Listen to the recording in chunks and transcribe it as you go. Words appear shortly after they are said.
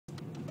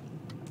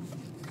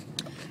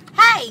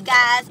Hey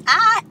guys,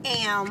 I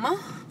am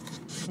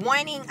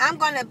wanting, I'm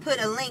going to put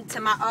a link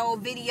to my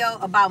old video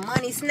about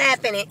money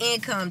snapping and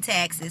income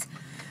taxes.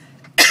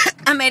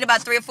 I made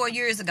about 3 or 4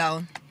 years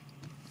ago.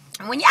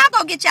 When y'all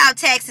go get y'all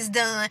taxes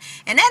done,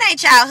 and that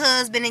ain't y'all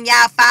husband and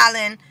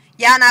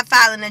y'all not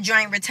filing a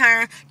joint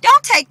return,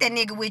 don't take that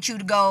nigga with you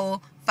to go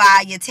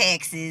file your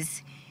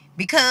taxes.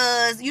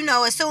 Because, you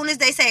know, as soon as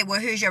they say, well,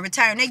 here's your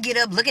return, they get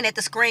up looking at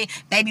the screen,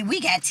 baby, we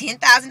got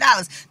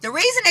 $10,000. The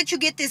reason that you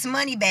get this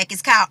money back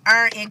is called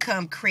earned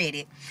income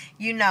credit,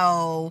 you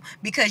know,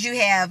 because you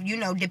have, you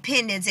know,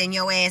 dependents and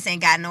your ass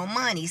ain't got no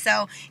money.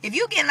 So if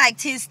you get like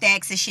 10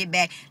 stacks of shit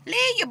back,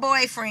 leave your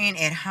boyfriend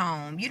at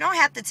home. You don't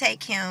have to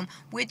take him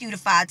with you to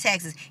file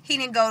taxes. He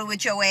didn't go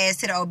with your ass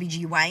to the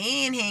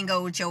OBGYN. He didn't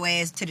go with your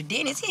ass to the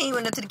dentist. He ain't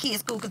went up to the kids'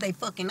 school because they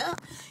fucking up.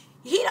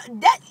 You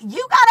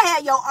gotta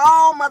have your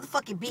own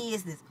motherfucking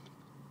business.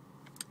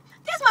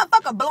 This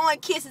motherfucker blowing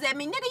kisses at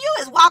me. Nigga, you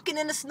is walking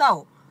in the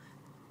snow.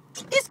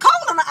 It's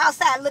cold on the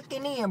outside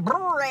looking in.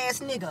 Brr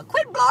ass nigga.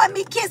 Quit blowing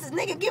me kisses,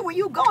 nigga. Get where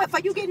you going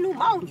before you get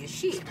pneumonia.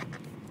 Shit.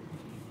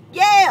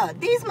 Yeah,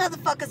 these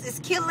motherfuckers is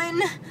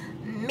killing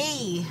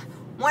me.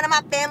 One of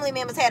my family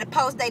members had a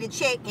post-dated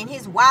check in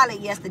his wallet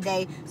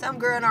yesterday. Some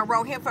girl done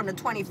wrote him from the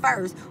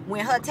 21st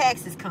when her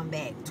taxes come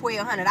back.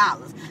 $1,200.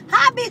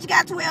 How a bitch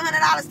got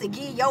 $1,200 to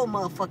give your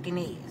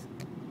motherfucking ass?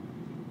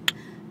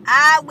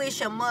 I wish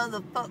a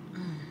motherfucker...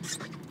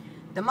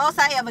 The most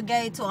I ever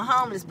gave to a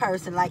homeless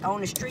person, like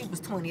on the street,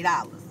 was $20.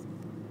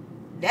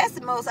 That's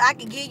the most I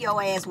could give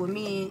your ass with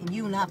me and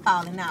you not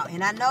falling out.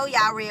 And I know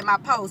y'all read my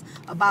post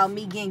about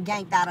me getting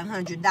ganked out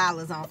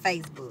 $100 on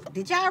Facebook.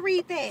 Did y'all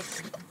read that?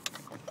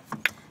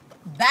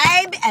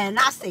 Baby, and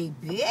I say,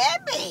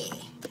 baby,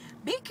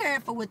 be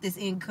careful with this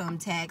income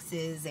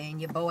taxes and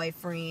your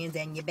boyfriends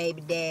and your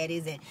baby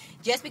daddies. And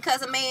just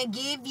because a man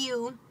give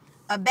you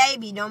a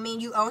baby don't mean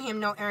you owe him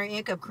no earned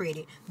income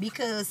credit.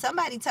 Because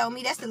somebody told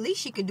me that's the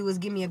least she could do is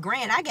give me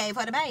 $1,000. I gave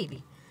her the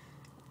baby.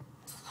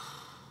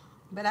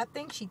 But I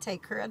think she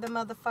take care of the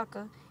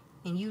motherfucker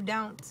and you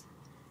don't.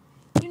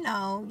 You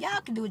know, y'all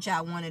can do what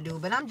y'all want to do.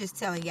 But I'm just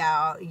telling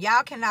y'all,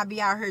 y'all cannot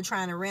be out here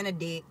trying to rent a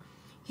dick.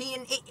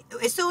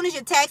 As soon as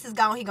your taxes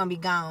gone, he gonna be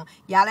gone.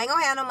 Y'all ain't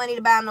gonna have no money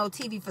to buy no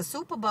TV for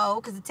Super Bowl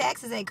because the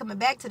taxes ain't coming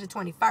back to the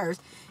 21st.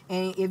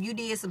 And if you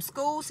did some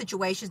school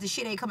situations, the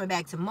shit ain't coming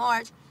back to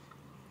March.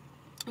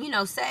 You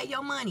know, save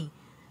your money.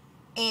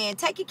 And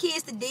take your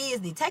kids to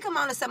Disney. Take them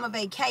on a summer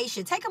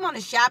vacation. Take them on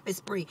a shopping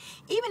spree.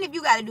 Even if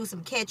you got to do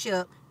some catch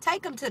up,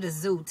 take them to the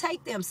zoo.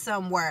 Take them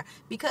somewhere.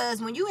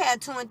 Because when you have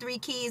 2 and 3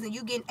 kids and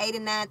you getting $8,000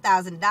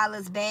 and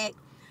 $9,000 back,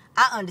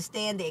 I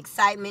understand the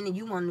excitement and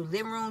you want a new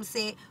living room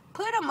set.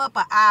 Put them up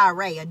an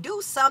IRA or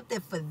do something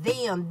for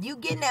them. You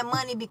getting that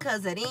money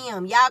because of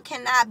them. Y'all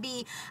cannot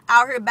be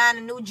out here buying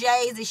the new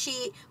J's and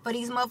shit for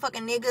these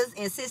motherfucking niggas.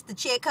 And since the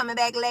check coming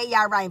back late,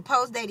 y'all writing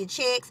post-dated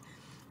checks.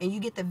 And you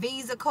get the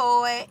Visa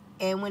card.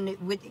 And when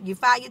you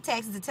file your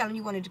taxes and tell them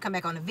you wanted to come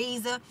back on the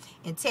Visa.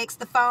 And text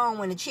the phone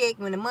when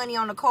the money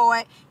on the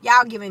card.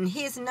 Y'all giving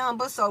his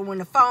number. So when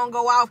the phone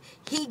go off,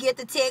 he get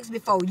the text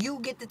before you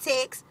get the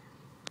text.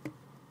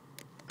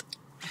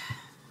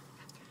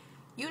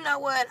 You know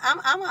what?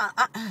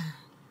 I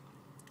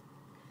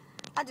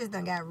just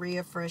done got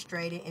real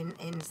frustrated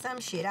and some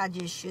shit I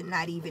just should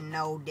not even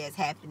know that's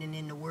happening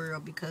in the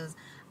world because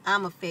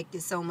I'm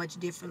affected so much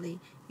differently.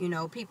 You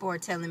know, people are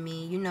telling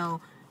me, you know,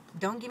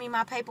 don't give me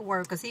my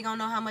paperwork because he gonna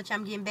know how much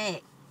I'm getting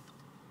back.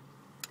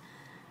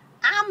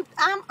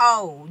 I'm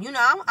old. You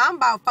know, I'm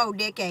about 4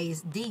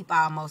 decades deep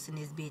almost in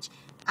this bitch.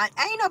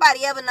 Ain't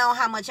nobody ever know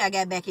how much I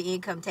got back in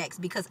income tax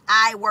because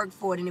I worked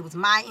for it and it was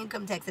my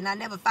income tax and I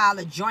never filed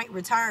a joint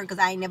return because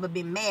I ain't never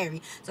been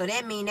married. So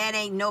that mean that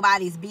ain't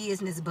nobody's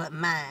business but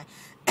mine.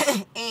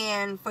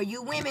 And for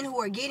you women who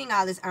are getting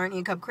all this earned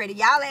income credit,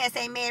 y'all ass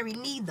ain't married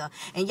neither.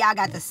 And y'all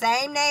got the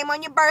same name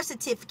on your birth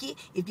certificate.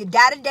 If you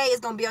die today,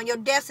 it's going to be on your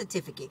death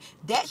certificate.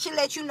 That should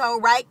let you know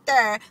right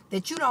there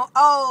that you don't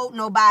owe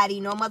nobody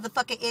no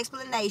motherfucking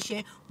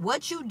explanation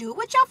what you do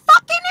with your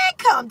fucking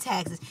income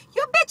taxes.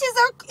 You bitches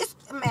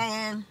are,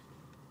 man.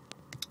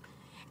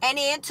 And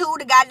then, too,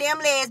 the goddamn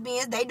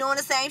lesbians, they doing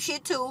the same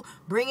shit, too.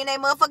 Bringing their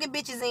motherfucking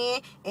bitches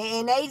in.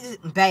 And they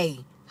just,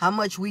 babe, how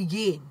much we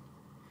get?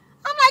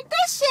 I'm like,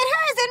 this shit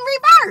here is in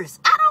reverse.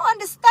 I don't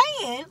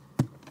understand.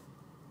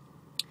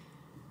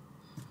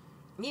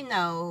 You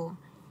know,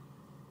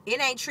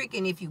 it ain't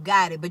tricking if you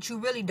got it, but you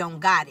really don't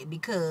got it.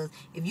 Because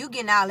if you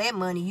getting all that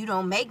money, you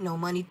don't make no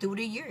money through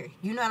the year.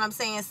 You know what I'm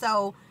saying?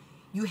 So,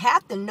 you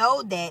have to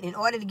know that in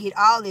order to get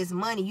all this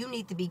money, you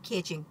need to be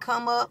catching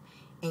come up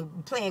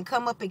and playing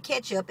come up and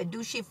catch up and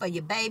do shit for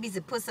your babies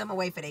and put some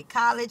away for their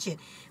college and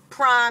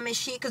prom and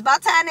shit. Because by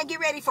the time they get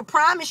ready for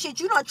prom and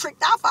shit, you done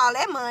tricked off all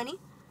that money.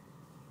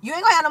 You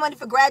ain't gonna have no money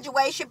for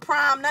graduation,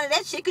 prom, none of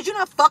that shit, because you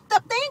done fucked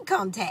up the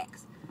income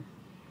tax.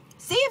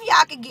 See if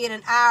y'all could get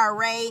an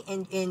IRA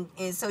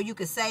and so you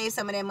could save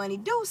some of that money.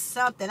 Do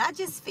something. I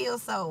just feel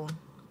so...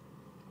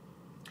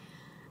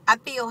 I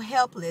feel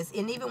helpless.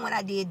 And even when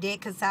I did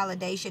debt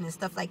consolidation and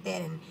stuff like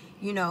that, and,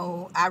 you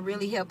know, I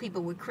really help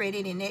people with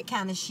credit and that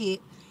kind of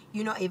shit,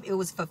 you know, if it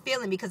was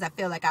fulfilling because I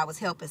feel like I was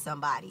helping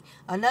somebody.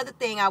 Another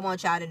thing I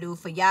want y'all to do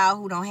for y'all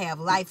who don't have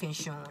life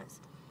insurance,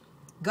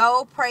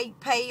 go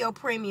pay your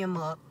premium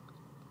up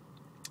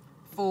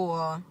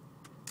for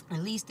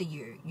at least a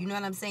year. You know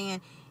what I'm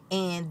saying?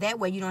 And that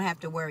way you don't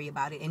have to worry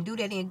about it. And do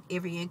that in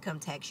every income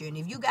tax year. And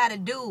if you got a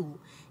dude,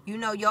 you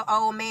know, your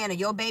old man or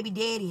your baby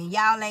daddy, and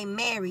y'all ain't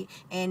married,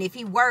 and if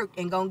he worked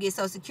and gonna get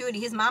Social Security,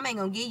 his mama ain't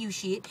gonna give you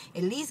shit.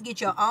 At least get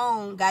your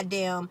own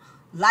goddamn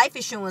life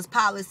insurance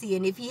policy.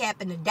 And if he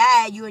happen to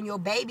die, you and your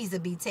babies will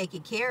be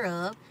taken care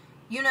of.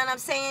 You know what I'm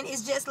saying?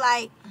 It's just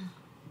like,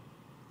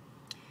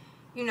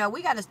 you know,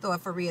 we got to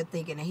start for real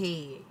thinking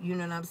ahead. You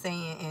know what I'm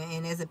saying?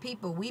 And as a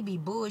people, we be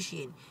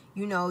bullshitting.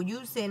 You know,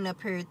 you sitting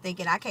up here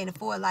thinking, I can't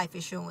afford life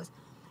insurance.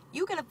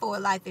 You can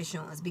afford life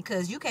insurance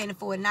because you can't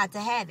afford not to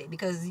have it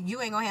because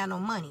you ain't going to have no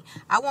money.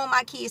 I want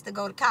my kids to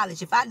go to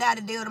college. If I die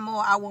today or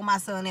tomorrow, I want my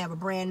son to have a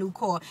brand new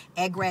car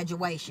at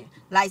graduation.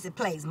 License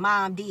plates.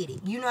 Mom did it.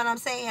 You know what I'm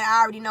saying?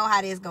 I already know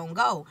how this going to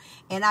go.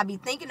 And I be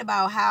thinking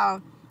about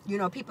how, you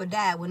know, people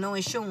die with no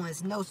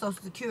insurance, no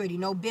Social Security,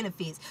 no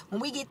benefits.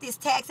 When we get these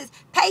taxes,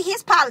 pay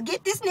his policy.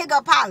 Get this nigga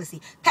a policy.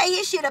 Pay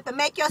his shit up and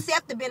make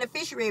yourself the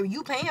beneficiary.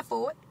 You paying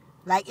for it.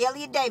 Like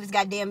Elliot Davis,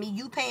 goddamn me,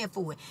 you paying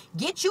for it.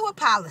 Get you a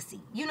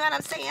policy. You know what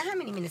I'm saying? How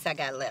many minutes I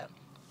got left?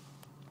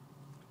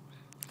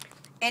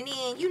 And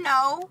then, you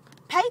know,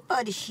 pay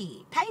for the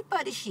shit. Pay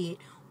for the shit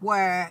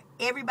where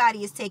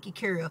everybody is taken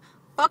care of.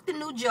 Fuck the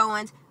new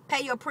joints.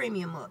 Pay your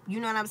premium up. You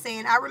know what I'm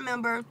saying? I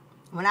remember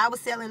when I was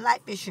selling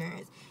life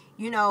insurance,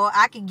 you know,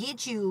 I could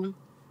get you,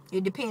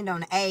 it depends on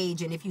the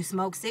age and if you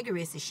smoke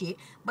cigarettes and shit,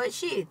 but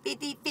shit,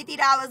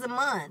 $50 a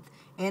month.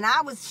 And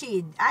I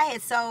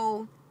had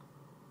sold,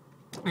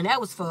 and that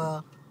was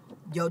for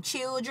your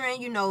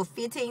children, you know,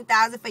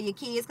 $15,000 for your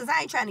kids, because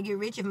I ain't trying to get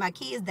rich if my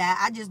kids die.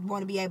 I just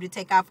want to be able to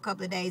take off a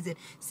couple of days and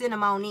send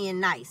them on in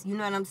nice. You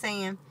know what I'm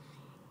saying?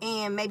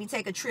 And maybe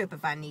take a trip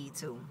if I need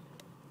to.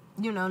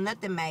 You know,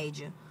 nothing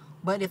major.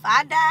 But if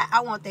I die,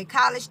 I want their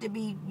college to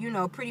be, you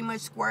know, pretty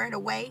much squared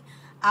away.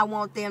 I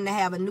want them to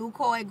have a new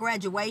car at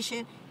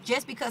graduation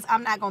just because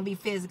I'm not going to be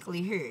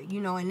physically here.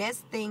 You know, and that's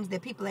things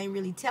that people ain't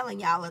really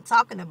telling y'all or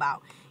talking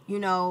about. You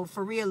know,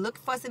 for real, look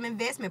for some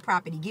investment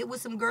property. Get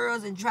with some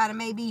girls and try to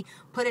maybe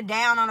put it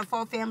down on a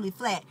 4-family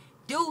flat.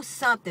 Do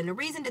something. The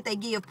reason that they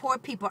give poor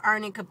people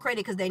earned income credit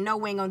because they know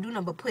we ain't going to do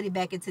nothing but put it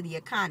back into the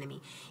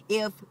economy.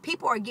 If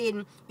people are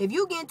getting, if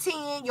you get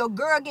 10, your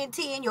girl getting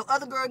 10, your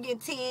other girl getting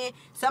 10,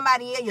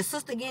 somebody else, your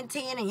sister getting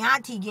 10, and your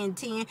auntie getting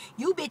 10,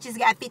 you bitches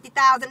got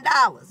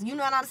 $50,000. You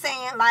know what I'm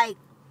saying? Like,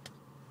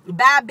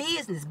 buy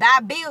business, buy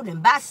a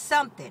building, buy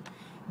something.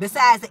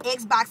 Besides the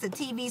Xbox, the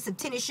TV, some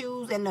tennis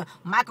shoes, and the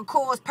Michael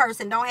Kors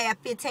person don't have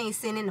 15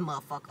 cents in the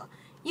motherfucker.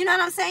 You know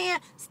what I'm saying?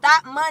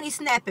 Stop money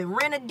snapping.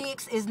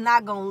 Rent-a-dicks is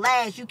not going to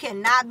last. You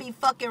cannot be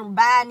fucking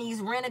buying these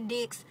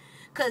rent-a-dicks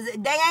because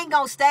they ain't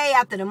going to stay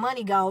after the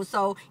money goes.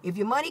 So if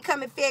your money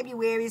come in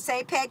February,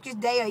 St. Patrick's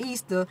Day or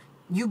Easter,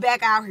 you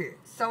back out here.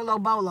 Solo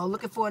bolo,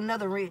 looking for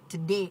another rent to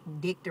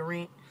dick to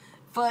rent.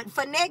 For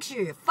next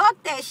year,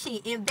 fuck that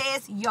shit.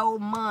 Invest your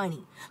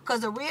money.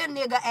 Because a real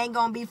nigga ain't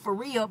going to be for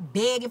real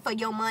begging for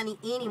your money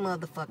any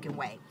motherfucking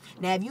way.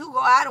 Now, if you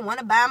go out and want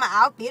to buy my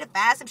outfit or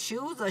buy some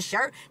shoes or a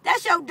shirt,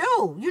 that's your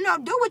do. You know,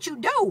 do what you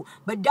do.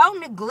 But don't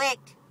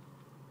neglect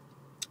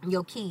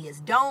your kids.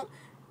 Don't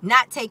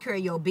not take care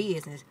of your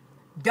business.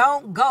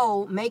 Don't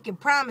go making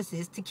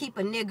promises to keep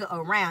a nigga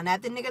around. Now,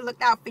 if the nigga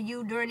looked out for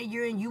you during the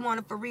year and you want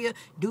to for real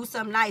do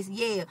something nice,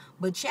 yeah.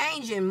 But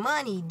changing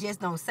money just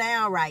don't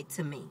sound right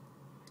to me.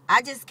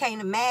 I just can't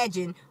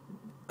imagine,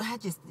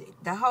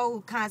 the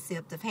whole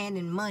concept of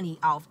handing money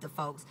off to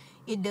folks,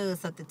 it does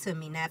something to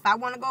me. Now, if I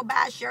want to go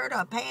buy a shirt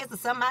or pants or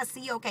something I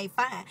see, okay,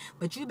 fine.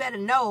 But you better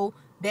know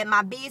that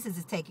my business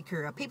is taken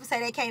care of. People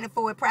say they can't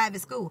afford private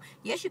school.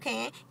 Yes, you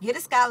can. Get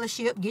a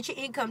scholarship, get your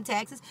income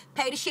taxes,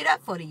 pay the shit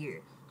up for the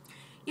year.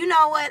 You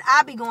know what?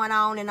 I'll be going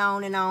on and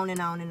on and on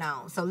and on and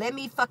on. So let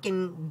me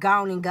fucking go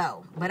on and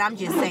go. But I'm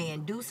just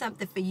saying, do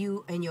something for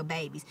you and your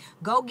babies.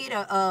 Go get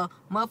a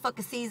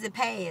motherfucking season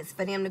pass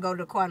for them to go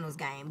to the Cardinals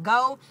game.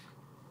 Go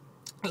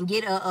and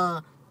get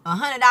a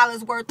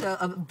 $100 worth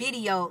of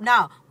video.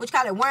 No, what you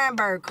call it,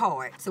 Wernberg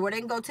card. So where they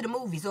can go to the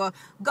movies. Or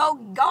go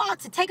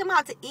out to take them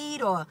out to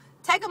eat or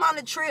take them on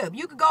the trip.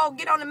 You could go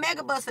get on the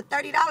megabus for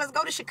 $30,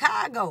 go to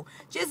Chicago.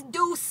 Just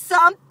do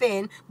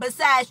something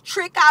besides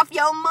trick off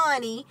your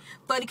money,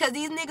 because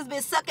these niggas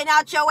been sucking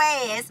out your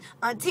ass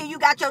until you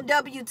got your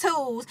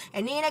W-2s,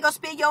 and then they gonna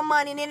spend your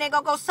money, and then they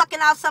gonna go sucking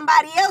out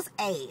somebody else's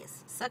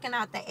ass. Sucking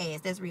out the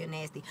ass, that's real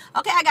nasty.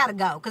 Okay, I gotta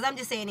go, because I'm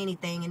just saying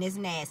anything, and it's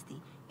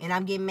nasty. And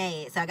I'm getting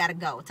mad, so I gotta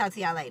go. Talk to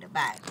y'all later.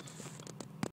 Bye.